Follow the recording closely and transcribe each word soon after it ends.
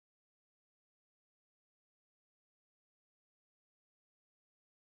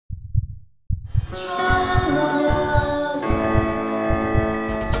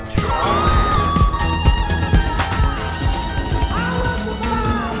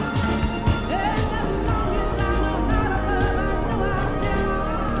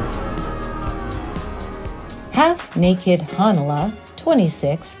Half-naked Hanala,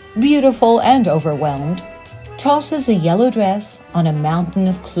 26, beautiful and overwhelmed, tosses a yellow dress on a mountain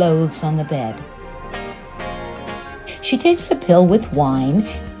of clothes on the bed. She takes a pill with wine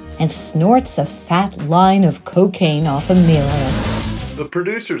and snorts a fat line of cocaine off a mirror. The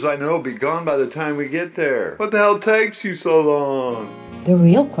producers I know will be gone by the time we get there. What the hell takes you so long? The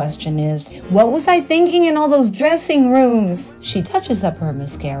real question is, what was I thinking in all those dressing rooms? She touches up her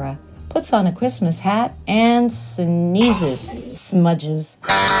mascara, puts on a Christmas hat, and sneezes, smudges.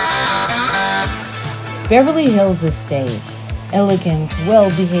 Beverly Hills A.A. Elegant,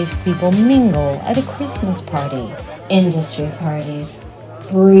 well-behaved people mingle at a Christmas party. Industry parties,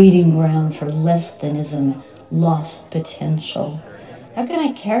 breeding ground for less-thanism, lost potential. How can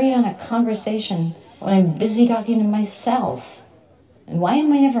I carry on a conversation when I'm busy talking to myself? And why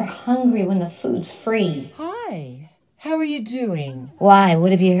am I never hungry when the food's free? Hi, how are you doing? Why,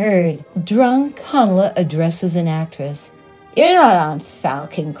 what have you heard? Drunk Hanala addresses an actress. You're not on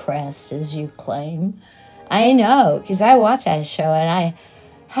Falcon Crest, as you claim. I know, because I watch that show and I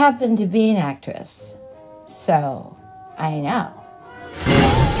happen to be an actress. So, I know.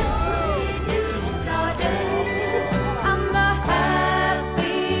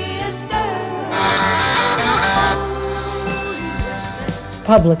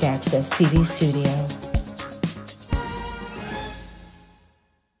 Public access TV studio.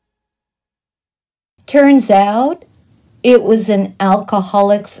 Turns out it was an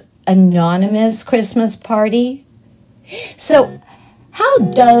Alcoholics Anonymous Christmas party. So how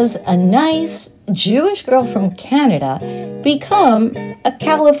does a nice Jewish girl from Canada become a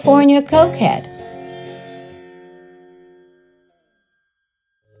California cokehead?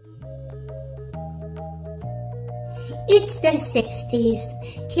 It's the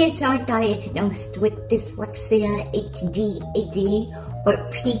 60s. Kids aren't diagnosed with dyslexia, ADD, or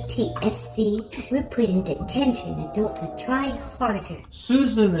PTSD. We're put in detention until to try harder.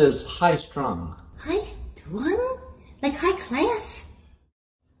 Susan is high-strung. High-strung? Like high class?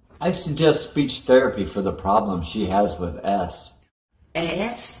 I suggest speech therapy for the problem she has with S.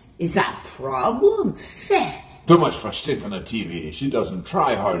 S? Is that problem? Feh. Too much for shit on the TV. She doesn't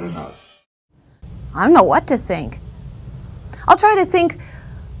try hard enough. I don't know what to think. I'll try to think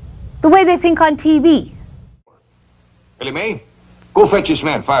the way they think on TV. Billy May, go fetch this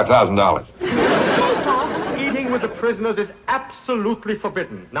man $5,000. Eating with the prisoners is absolutely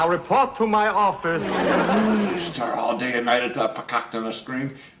forbidden. Now report to my office. You stare all day and night at that pacoct on the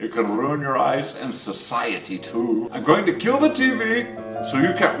screen. It could ruin your eyes and society too. I'm going to kill the TV so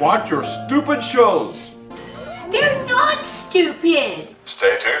you can watch your stupid shows. They're not stupid.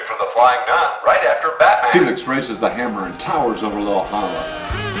 Stay tuned for the Flying Nun right after Batman. Felix raises the hammer and towers over little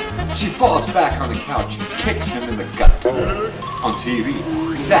Hanala. She falls back on the couch and kicks him in the gut. On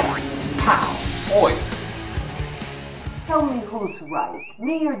TV, zap, pow, oi. Tell me who's right,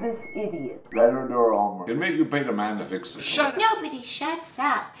 me or this idiot? Let her do her homework. It made you pay the man to fix it. Shut up. Nobody shuts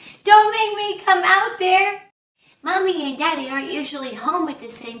up. Don't make me come out there. Mommy and Daddy aren't usually home at the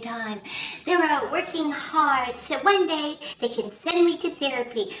same time. They're out working hard, so one day they can send me to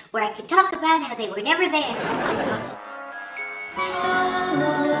therapy where I can talk about how they were never there.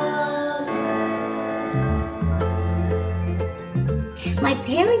 My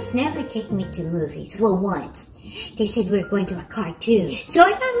parents never take me to movies. Well, once. They said we were going to a cartoon. So I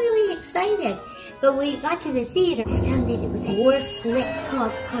got really excited. But when we got to the theater, I found that it was a war flick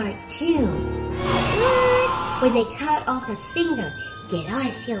called Cartoon. What? Where they cut off a finger. Did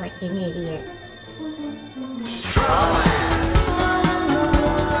I feel like an idiot?